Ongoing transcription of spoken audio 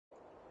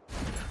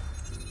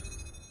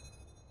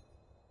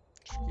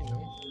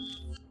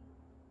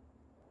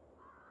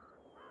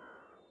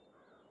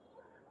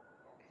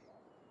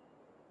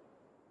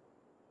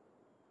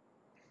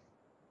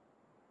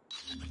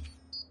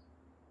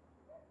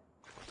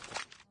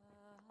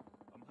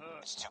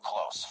It's too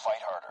close.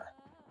 Fight harder.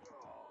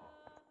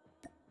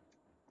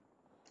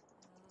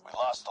 We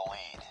lost the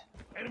lead.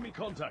 Enemy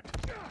contact.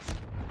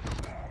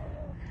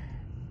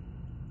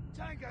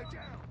 Tango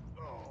down.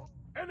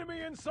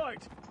 Enemy in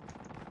sight.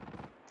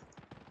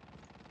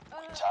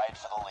 We tied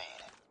for the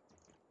lead.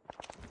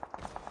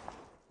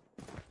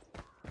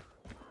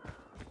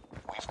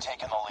 We've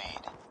taken the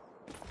lead.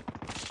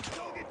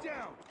 Target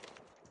down.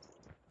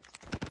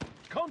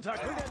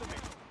 Contact with enemy.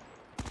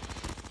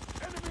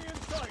 Enemy in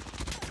sight.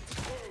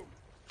 Boom.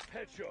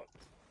 Headshot.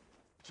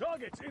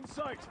 Targets in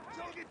sight.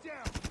 Target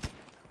down.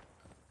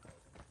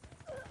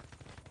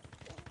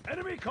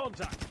 Enemy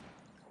contact.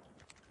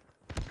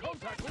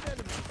 Contact with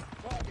enemy.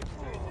 Target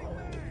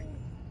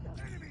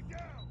Enemy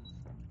down.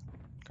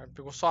 O cara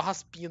pegou só a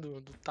raspinha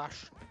do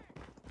tacho.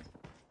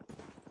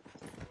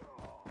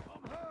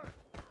 I'm hurt.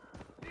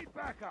 Need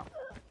backup.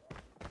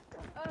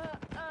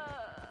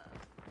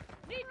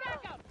 Need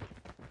backup.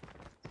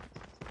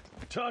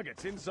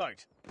 Targets in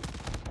sight.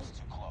 It's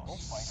too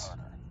close. Fight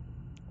harder.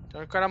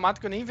 Então o cara mata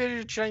que eu nem vejo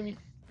ele atirar em mim.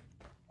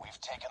 We've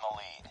taken the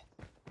lead.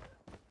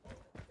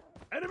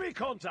 Enemy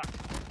contact.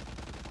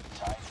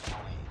 Tied for the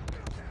lead.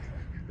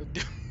 Meu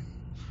Deus.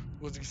 Não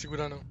consegui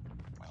segurar não.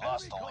 We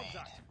lost the Enemy lead.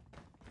 contact.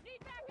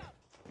 Need backup.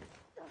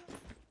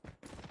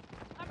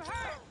 I'm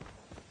hurt.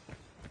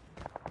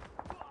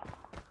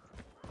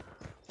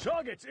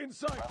 Targets in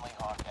sight. Friendly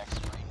Hawk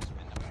X3 has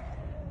been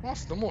deployed.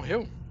 Nossa, não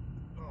morreu?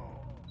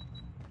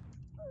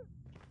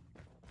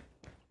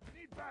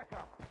 Need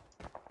backup.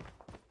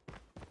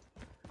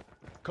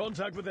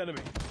 Contact with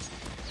enemy.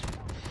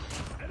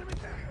 Enemy.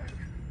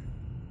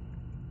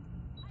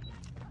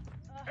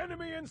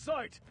 Enemy in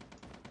sight.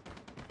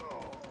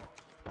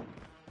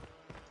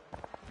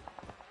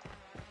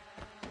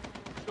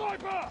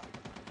 Sniper!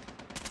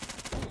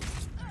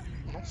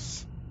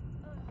 Nossa.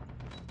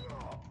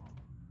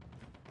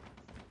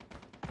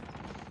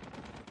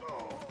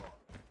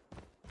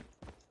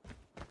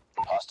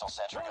 Hostile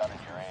sentry gun in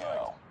your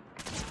AO.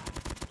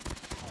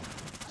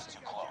 It's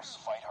too close.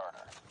 Fight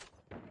harder.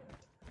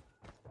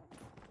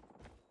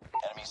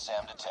 Enemy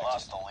SAM detected.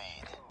 Lost the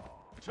lead.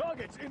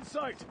 Targets in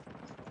sight.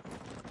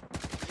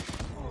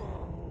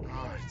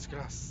 Ai,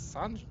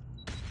 desgraçado.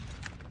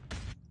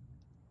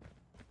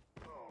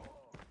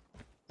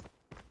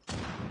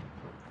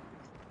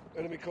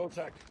 Enemy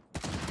contact.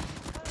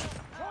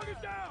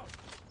 Target down.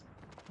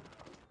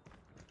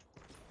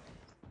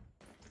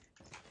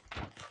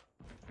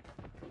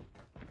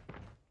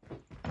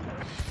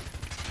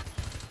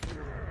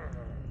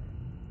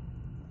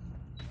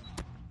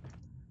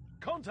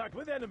 Contact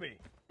with enemy.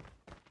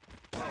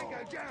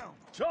 Tango down.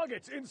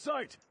 Targets in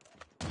sight.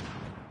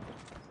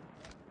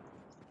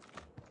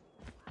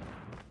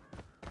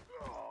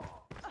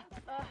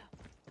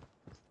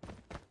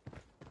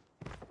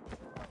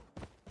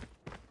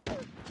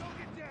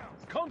 Target down.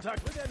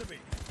 Contact with enemy.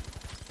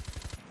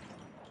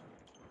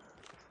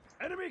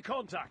 Enemy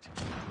contact.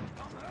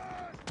 I'm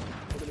hurt.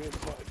 Enemy in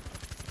sight.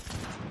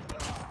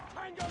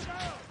 Tango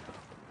down.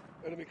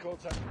 Enemy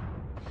contact.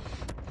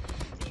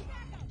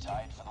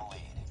 Tied for the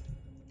lead.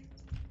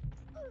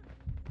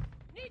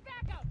 Need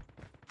backup.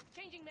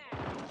 Changing mag.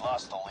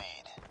 Lost the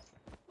lead.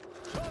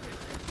 Target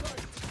in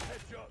sight.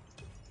 Headshot.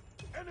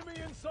 Enemy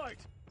in sight.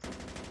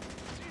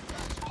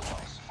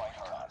 Close. Fight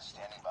hard.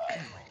 Standing by.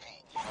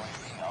 Repeat.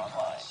 UAV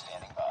online.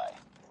 Standing by.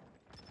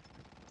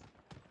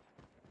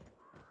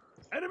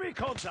 Enemy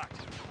contact.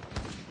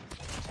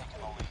 Taking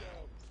the lead.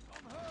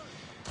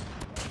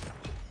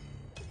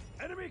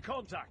 Enemy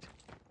contact.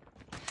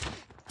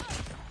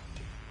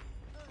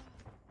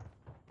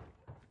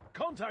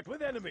 Contact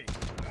with enemy.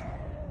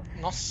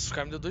 Nossa, o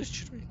cara me deu 2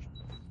 tiros, gente.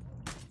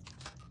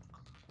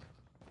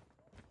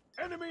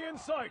 Enemy in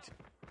sight.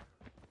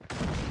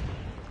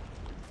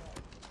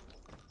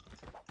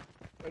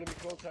 Enemy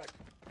contact.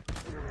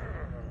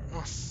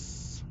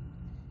 Nossa.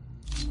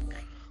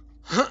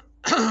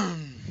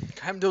 O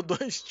cara me deu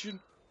 2 tiros.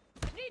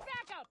 Need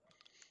backup.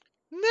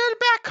 Need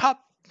backup.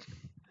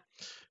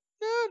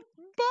 Need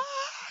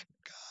backup.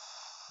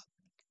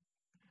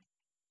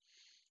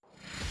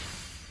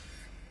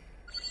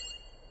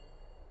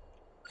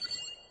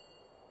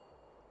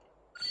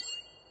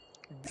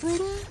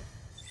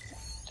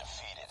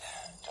 Defeated.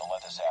 Don't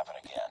let this happen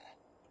again.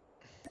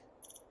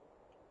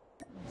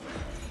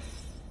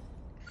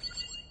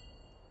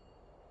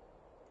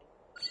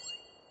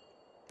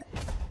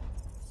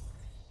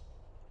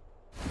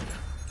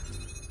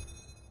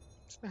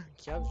 Isso é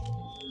ranqueado.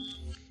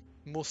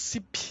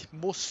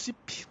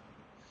 Moship.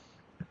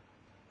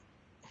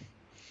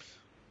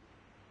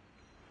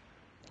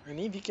 Eu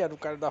nem vi que era o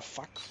cara da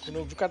faca. Quando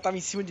eu vi, o cara tava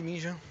em cima de mim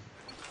já.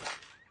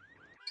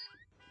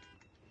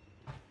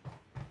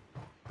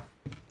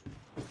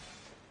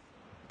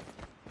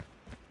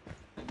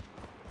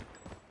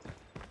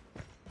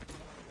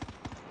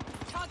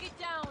 Target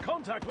down.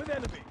 Contact with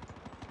enemy.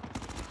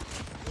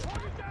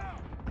 Target down.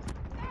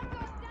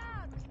 Backup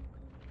down.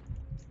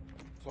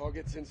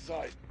 Targets in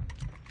sight.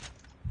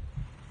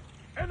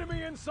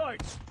 Enemy in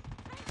sight.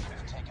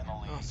 We've taken the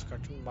lead. Nossa, o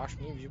cara tinha embaixo,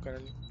 nem vi o cara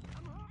ali.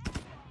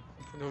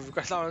 Quando eu vi o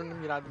cara tava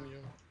mirado em mim já.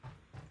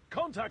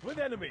 Contact with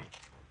enemy.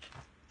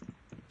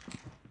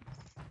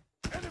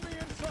 Enemy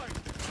in sight.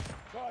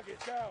 Target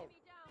down.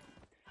 Me down.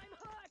 I'm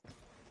hurt.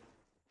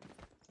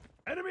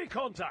 Enemy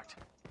contact.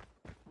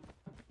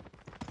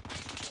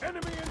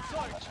 Enemy in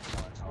sight.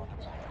 Hunter-killer drone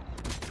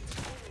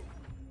deployed.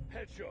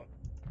 Headshot.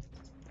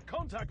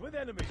 Contact with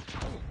enemy.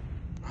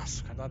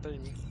 Nossa, o cara tá atrás de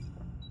mim.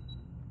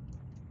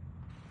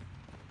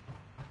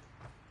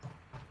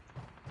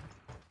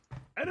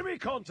 Enemy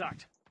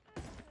contact.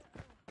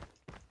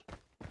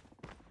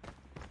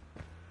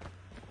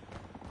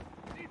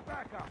 Need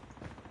backup.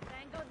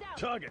 Tango down.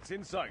 Targets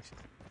in sight.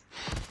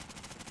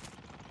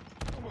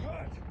 I'm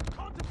hurt.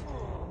 Contact.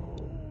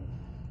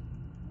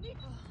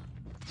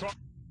 Tro-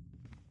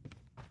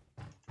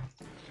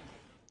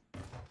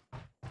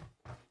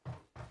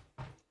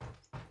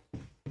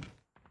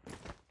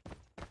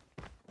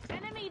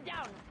 Enemy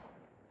down.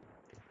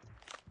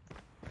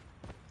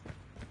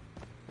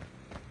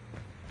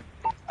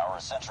 Our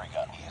sentry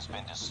gun has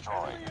been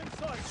destroyed. Enemy in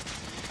sight.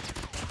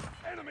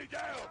 Enemy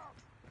down.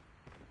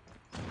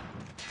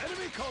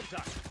 Enemy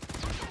contact.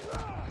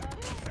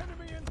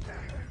 Enemy in.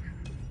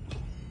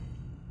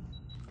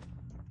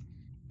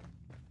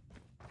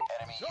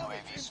 Enemy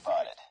UAV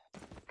spotted.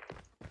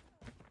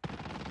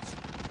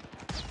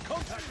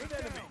 Contact with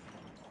enemy.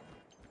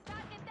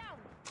 Target down.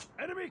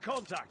 Enemy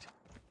contact.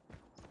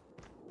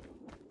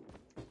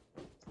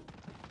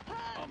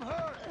 I'm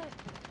hurt.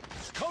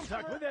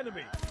 Contact with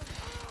enemy.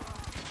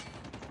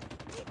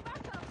 Need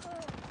backup.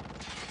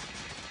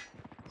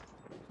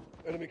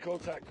 Enemy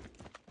contact.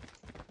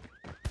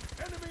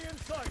 Enemy in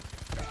sight.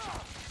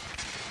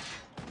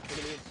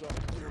 Enemy in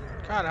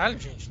sight. Caralho,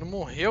 gente, não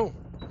morreu?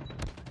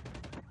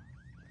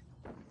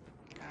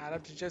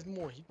 Caralho, se tivesse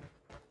morrido.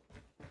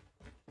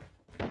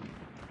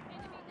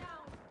 Enemy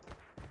down.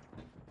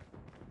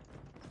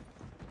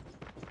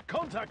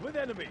 Contact with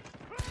enemy.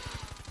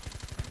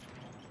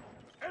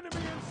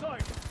 Enemy in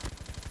sight.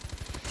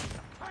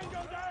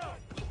 Tango down.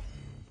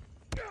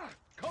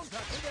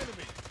 Contact with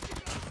enemy.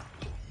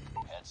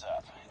 Heads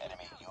up.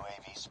 Enemy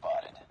UAV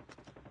spotted.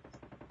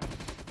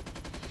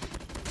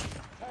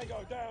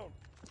 Tango down.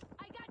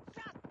 I got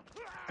shot.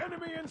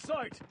 Enemy in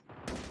sight.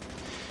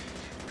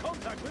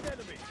 Contact with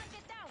enemy.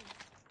 Target down.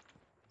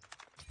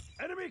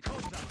 Enemy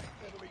contact.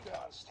 Enemy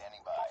down.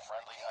 Standing by.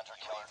 Friendly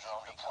hunter-killer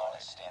drone recon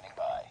is standing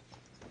by.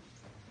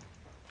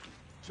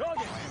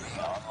 Target. UAV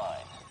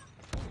online.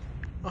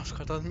 Nossa, o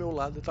cara tá do meu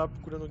lado, eu tava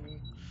procurando alguém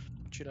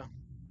pra tirar.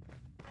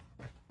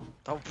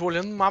 Tava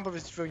olhando no mapa pra ver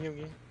se tinha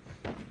alguém.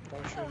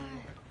 Tava achando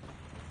ninguém.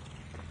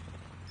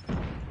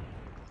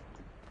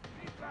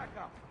 Need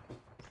backup.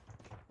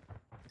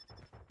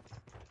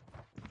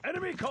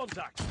 Enemy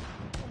contact.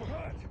 I'm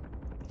hurt.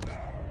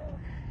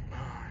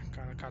 Ai,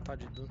 cara tá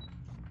de dano.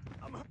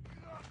 I'm hurt.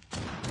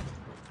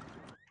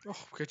 Oh,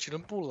 porque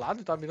atirando pro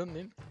lado e tava mirando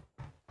nele.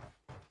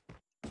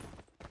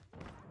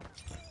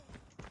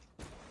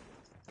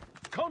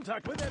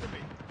 Contact with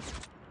enemy.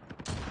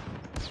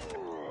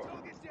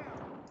 Target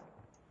down.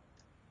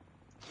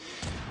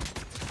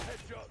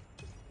 Headshot.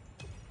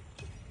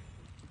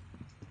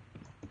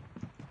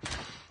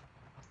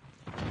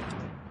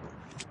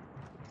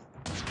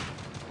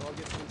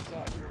 Target in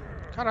sight.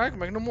 Caralho,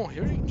 como é que não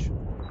morreu, gente?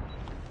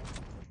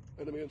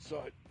 Enemy in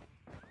sight.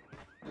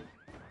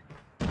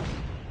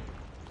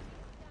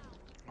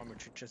 Ó, meu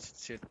tio tinha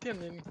certeza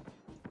nele.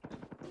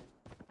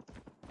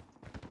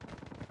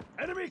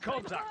 Enemy I'm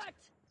contact. hurt.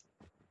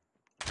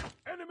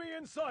 Enemy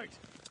in sight.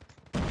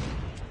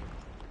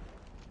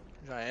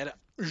 Já era.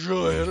 Já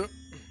era.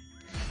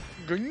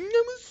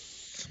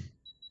 Ganhamos.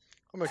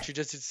 Ó, meu tio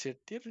tinha sido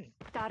certeiro, gente.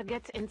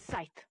 Target in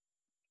sight.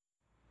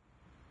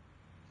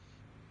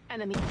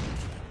 Enemy.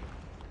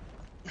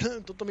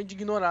 Totalmente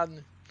ignorado,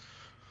 né?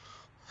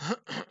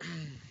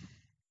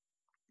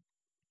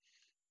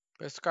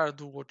 Parece o cara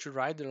do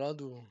Outrider lá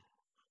do.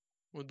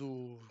 O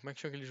do. Como é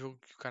que chama aquele jogo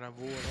que o cara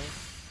voa,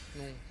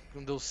 né?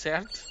 Não deu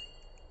certo.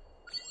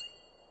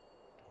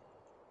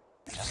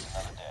 Just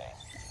another day.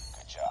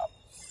 Good job.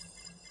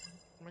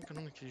 Como é que é o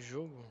nome daquele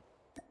jogo?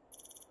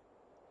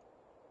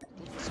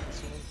 Putz,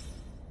 esqueci o nome.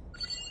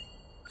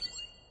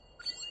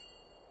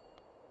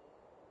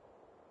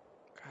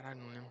 Caralho,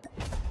 não lembro.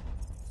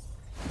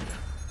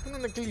 O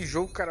nome daquele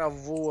jogo que o cara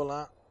voa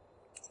lá.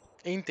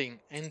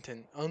 Enten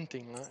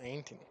lá,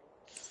 Enten.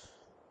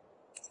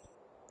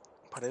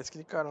 Parece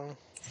aquele cara lá.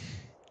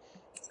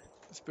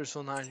 Esse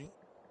personagem.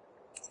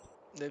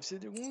 Deve ser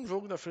de algum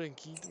jogo da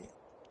franquia também.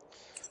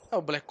 Ah,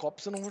 o Black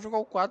Ops eu não vou jogar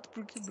o 4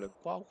 porque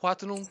o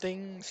 4 não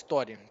tem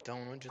história.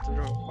 Então não adianta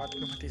jogar o 4 porque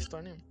não vai ter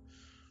história nenhuma.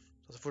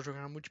 Só se eu for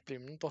jogar no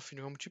multiplayer. Não tô afim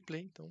de jogar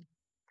multiplayer, então.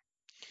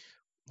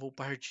 Vou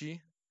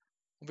partir.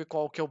 Vamos ver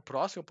qual que é o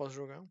próximo que eu posso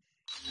jogar.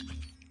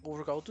 Vou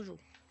jogar outro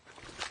jogo.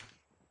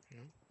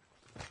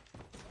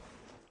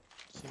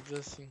 Simples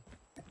assim.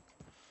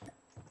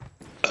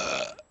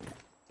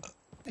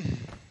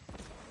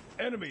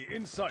 Enemy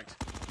in sight.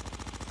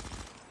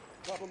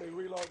 Cover me,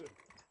 reloading.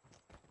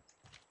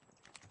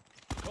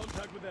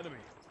 Contact with enemy.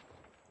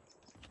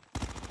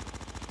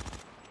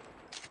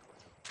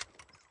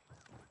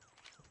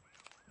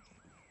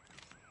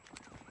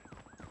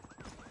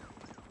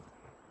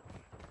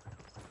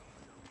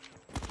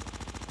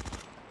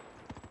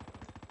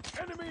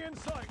 Enemy in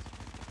sight.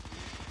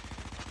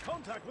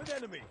 Contact with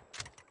enemy.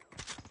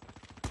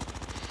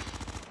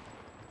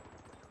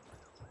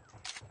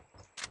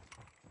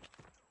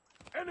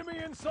 Enemy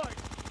in sight.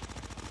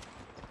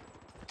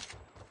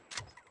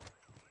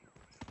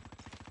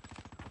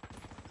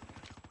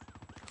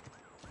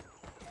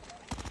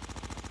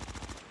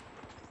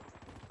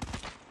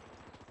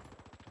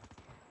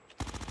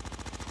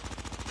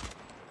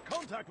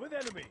 Contact with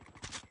enemy.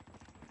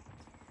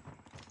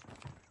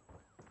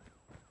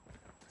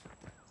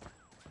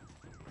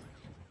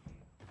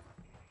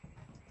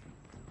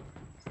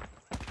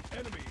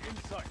 Enemy in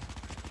sight.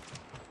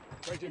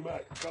 Changing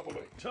back. Cover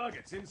me.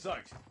 Targets in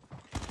sight.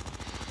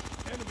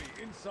 Enemy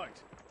in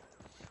sight.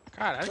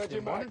 Caralho, que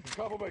Changing demora. back.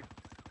 Cover me.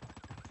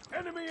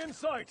 Enemy in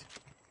sight.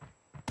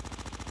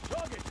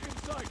 Target in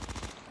sight.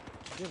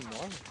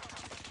 Demora.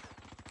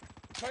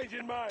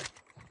 Changing mag.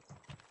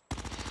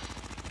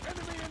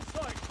 Enemy in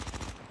sight.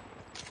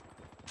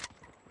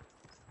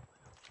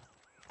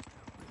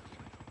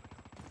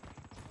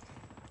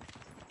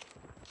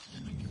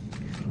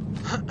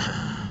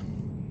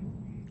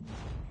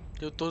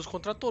 Eu todos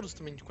contra todos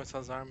também com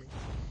essas armas.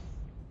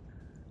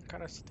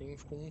 Cara, só tem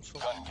ficou um só.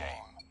 Gun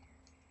game.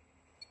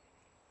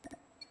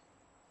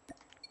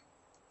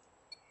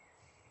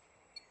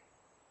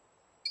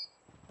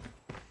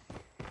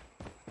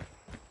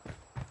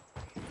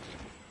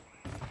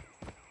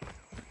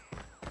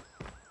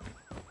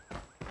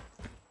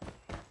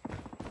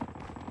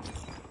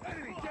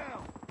 Enemy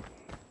down.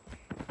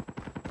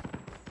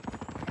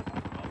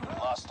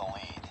 Lost the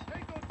lead.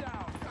 Tango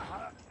down.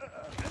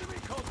 Enemy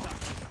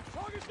contact.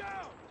 Target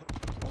down.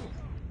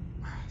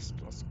 Ah,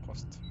 pelas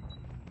costas.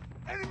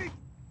 Enemy.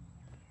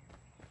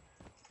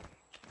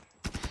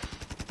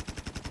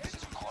 This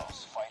is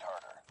close. Fight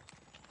harder.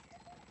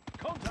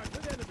 Contact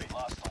with enemy.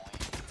 Lost the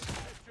lead.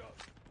 Headshot.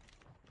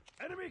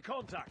 Enemy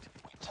contact.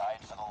 We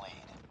tied for the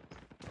lead.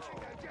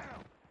 Tango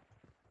down.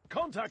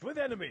 Contact with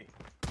enemy.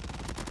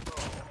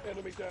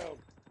 Enemy down.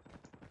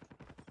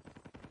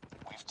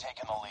 We've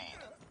taken the lead.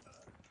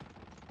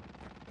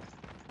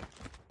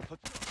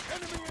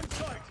 Enemy in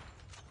sight.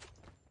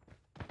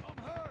 I'm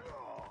hurt.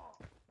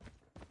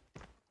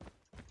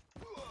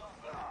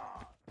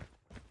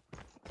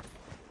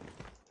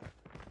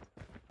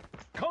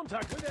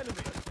 Contact with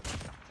enemy.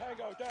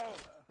 Tango down.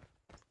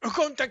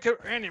 Contact your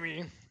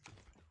enemy.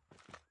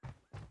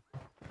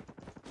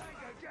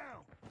 Tango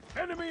down.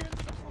 Enemy in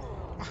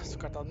Nossa, o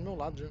cara tá do meu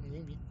lado, já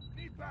nem vi.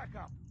 Need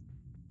backup.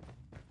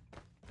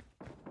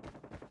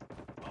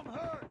 I'm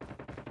hurt.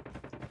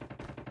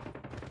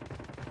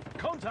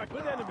 contact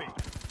with enemy.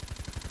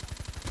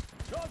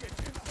 Target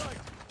in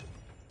sight.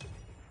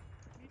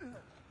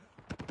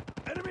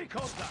 Enemy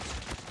contact.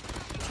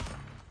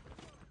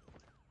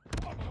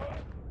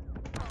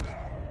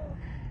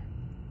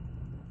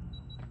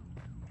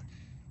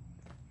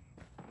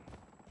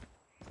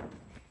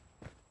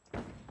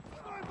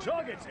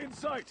 Targets in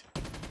sight.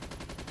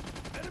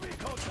 Enemy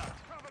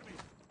contact. Cover me.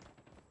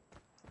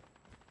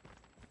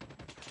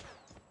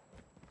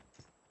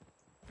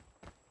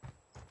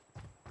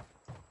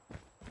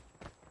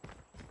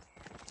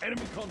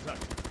 Enemy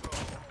contact.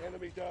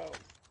 Enemy down.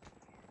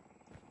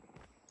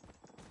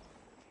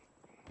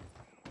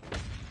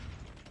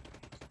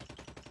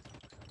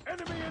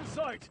 Enemy in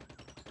sight.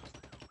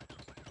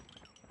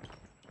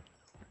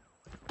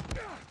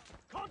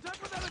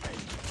 Contact with enemy.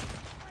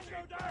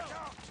 Go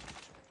down.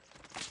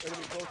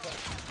 Enemy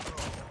contact.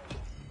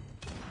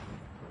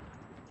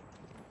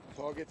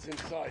 Targets in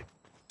sight.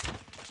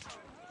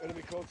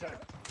 Enemy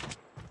contact.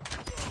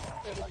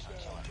 Enemy Hunter down. killer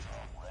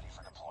drone ready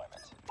for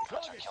deployment.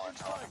 Hunter killer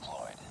drone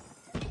deployed.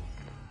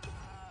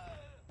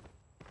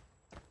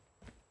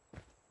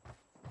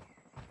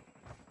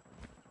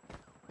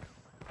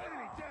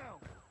 Enemy down.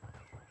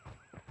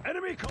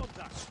 Enemy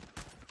contact.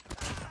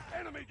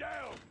 Enemy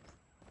down.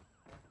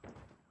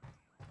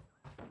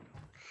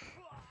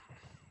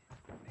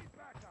 Need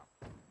backup.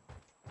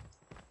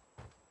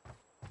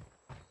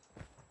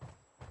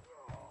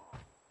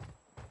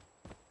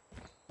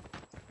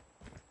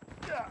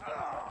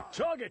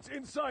 Targets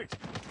in sight.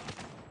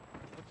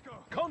 Let's go.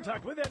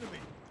 Contact with enemy.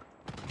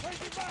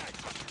 Taking back.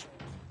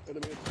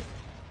 Enemy in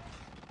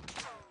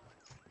sight.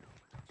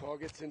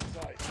 Targets in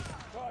sight.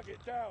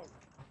 Target down.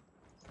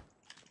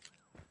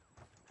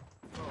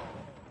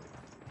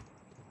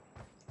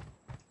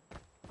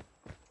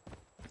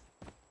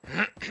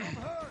 I'm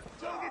hurt.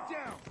 Target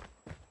down.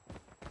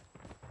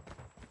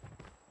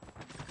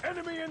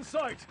 Enemy in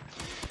sight.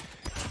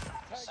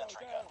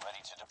 Sentry gun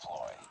ready to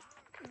deploy.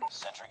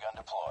 Sentry gun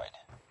deployed.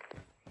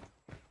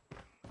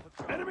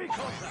 Enemy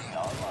contact.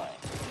 Online.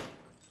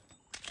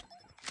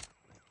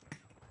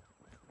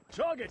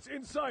 Targets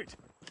in sight.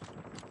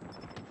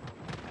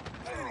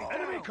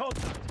 Enemy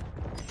contact.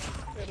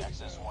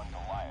 XS-1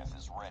 Goliath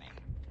is ready.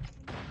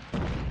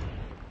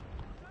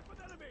 Contact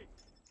with enemy.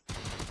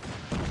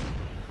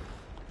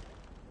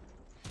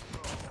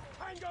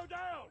 Tango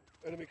down.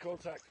 Enemy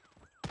contact.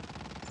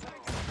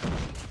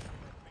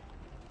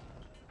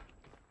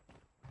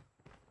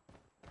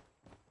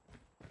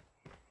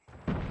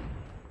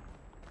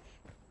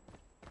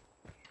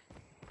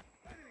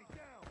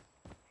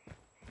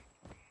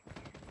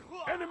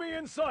 Enemy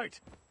in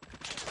sight.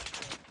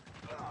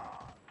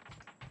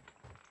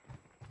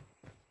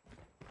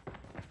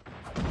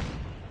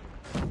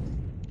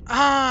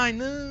 Ai,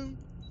 não!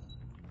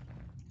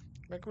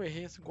 Como é que eu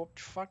errei esse golpe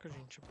de faca,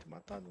 gente? Eu vou ter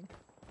matado um.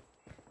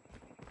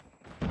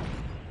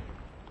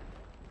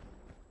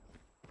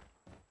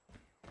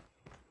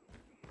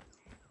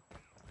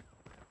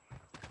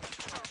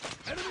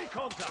 Enemy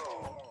contact.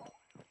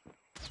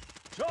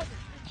 Target.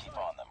 Keep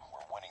on them.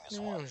 We're winning this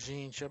one. Não,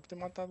 gente, era pra ter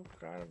matado o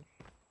cara.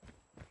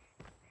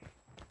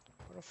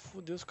 Agora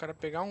fodeu, se o cara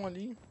pegar um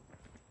ali.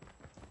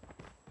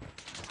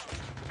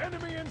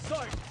 Enemy in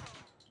sight.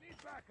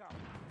 Need backup.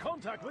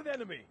 Contact with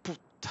enemy.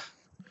 Puta.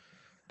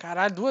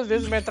 Caralho, 2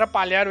 vezes me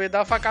atrapalharam. Eu ia dar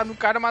uma facada no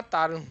cara e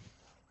mataram.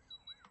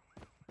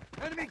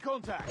 Enemy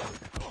contact.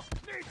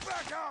 Need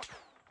backup.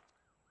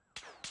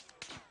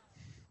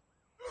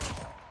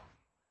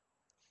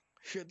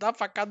 Eu ia dar uma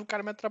facada no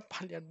cara e me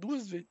atrapalhar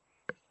 2 vezes.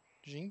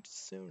 Gente do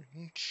céu,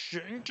 gente.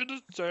 Gente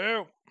do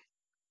céu.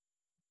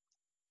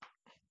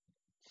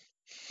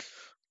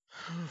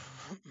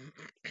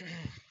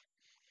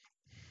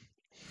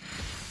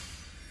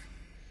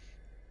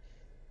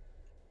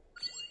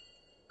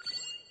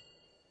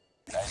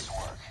 Nice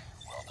work.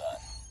 Well done.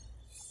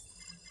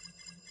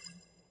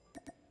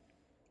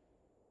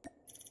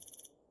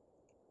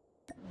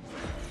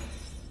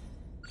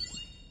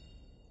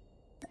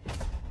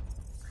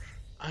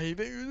 Aí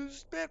veio o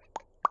desespero.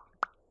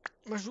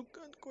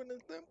 Machucando o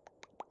coração.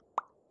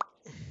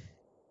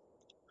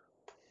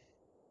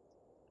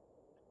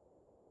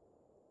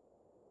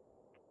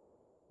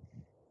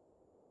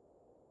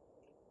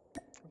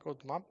 Qual que é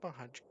outro mapa?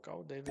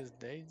 Radical,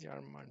 10x10 e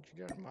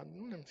armadilha armada.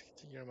 Não lembro se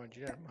tinha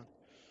armadilha armada.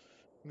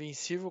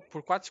 Invencível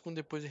por 4 segundos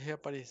depois de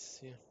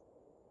reaparecer.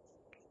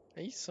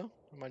 É isso, ó.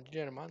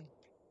 Armadilha armada.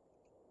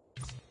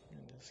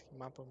 Meu Deus, que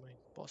mapa mais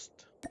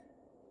bosta.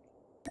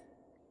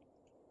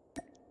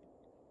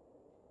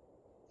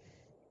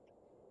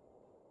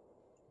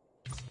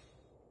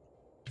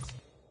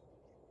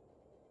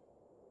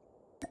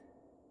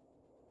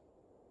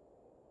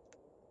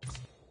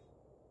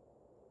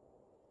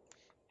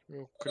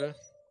 Meu crã.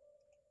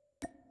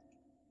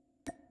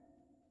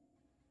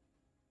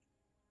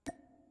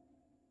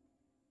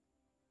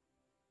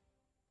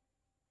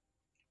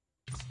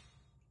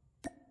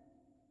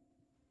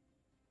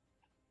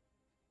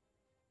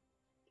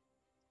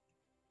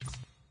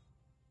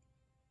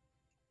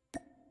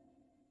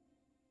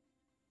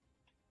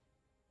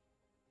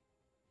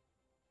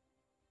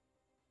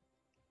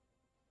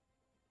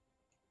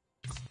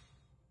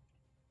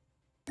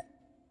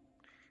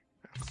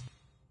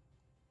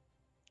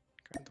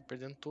 Cara, tô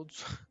perdendo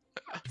todos.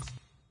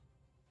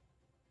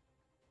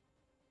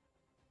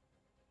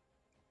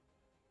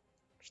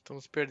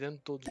 Estamos perdendo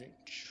todos,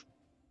 gente.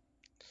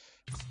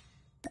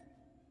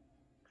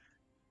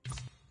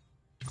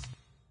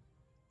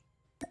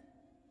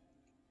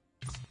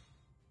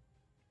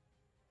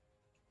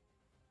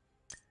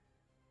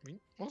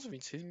 Nossa,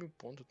 26 mil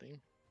pontos eu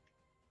tenho.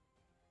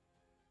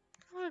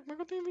 Caralho, como é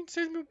que eu tenho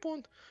 26 mil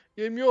pontos?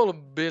 E aí, miolo,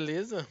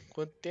 beleza?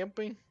 Quanto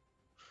tempo, hein?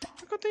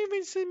 Como é que eu tenho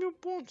 26 mil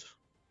pontos?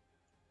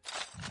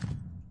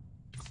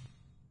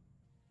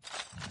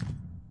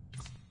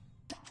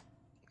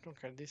 Não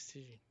quero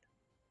descer, gente.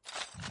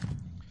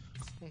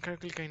 Não quero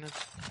clicar em nada.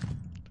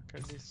 Não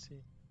quero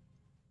descer.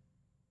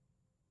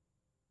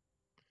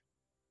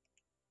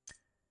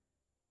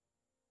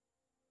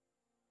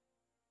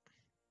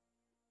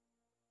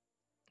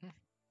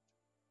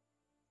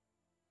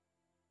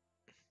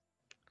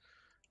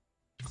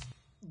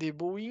 De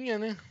boinha,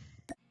 né?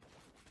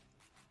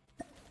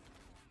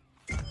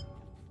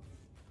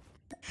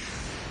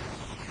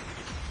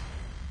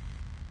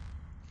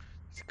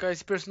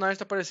 Esse personagem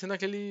tá parecendo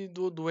aquele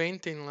do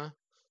Enten lá. Não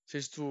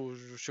sei se tu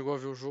chegou a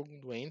ver o jogo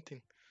do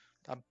Enten.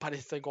 Tá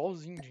parecendo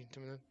igualzinho, gente.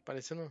 Tá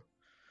parecendo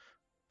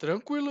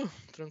tranquilo,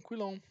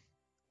 tranquilão.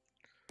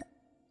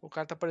 O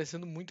cara tá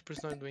parecendo muito o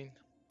personagem do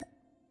Enten.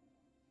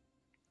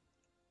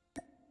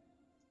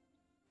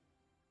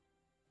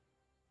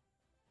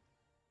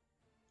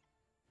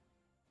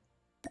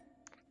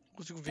 Não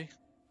consigo ver.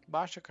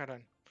 Baixa,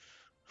 caralho.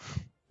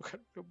 Eu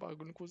quero ver o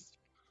bagulho, não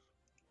consigo.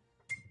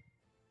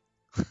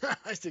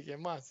 Esse aqui é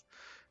massa.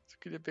 Só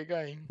queria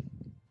pegar, hein.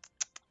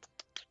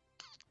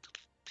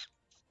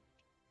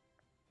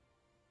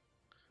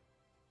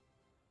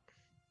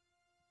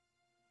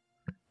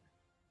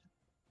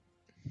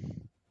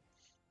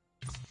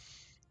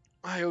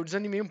 Ah, eu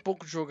desanimei um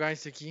pouco de jogar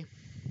esse aqui.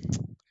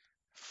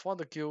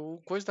 Foda que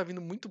o coisa tá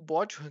vindo muito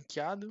bot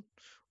ranqueado.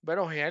 O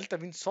Battle Royale tá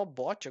vindo só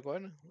bot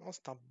agora.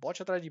 Nossa, tá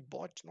bot atrás de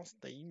bot. Nossa,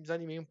 daí me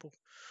desanimei um pouco.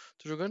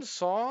 Tô jogando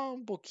só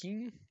um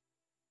pouquinho.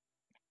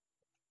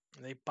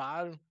 Daí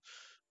paro.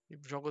 E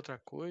jogo outra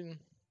coisa.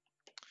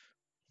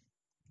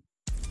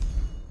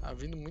 Tá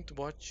vindo muito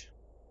bot.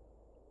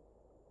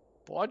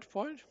 Pode,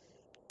 pode.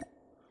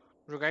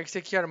 Vou jogar esse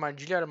aqui,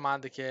 armadilha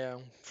armada, que é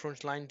um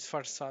frontline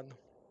disfarçado.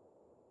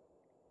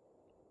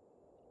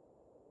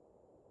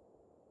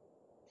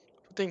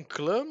 Tu tem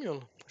clã,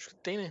 meu? Acho que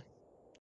tem, né?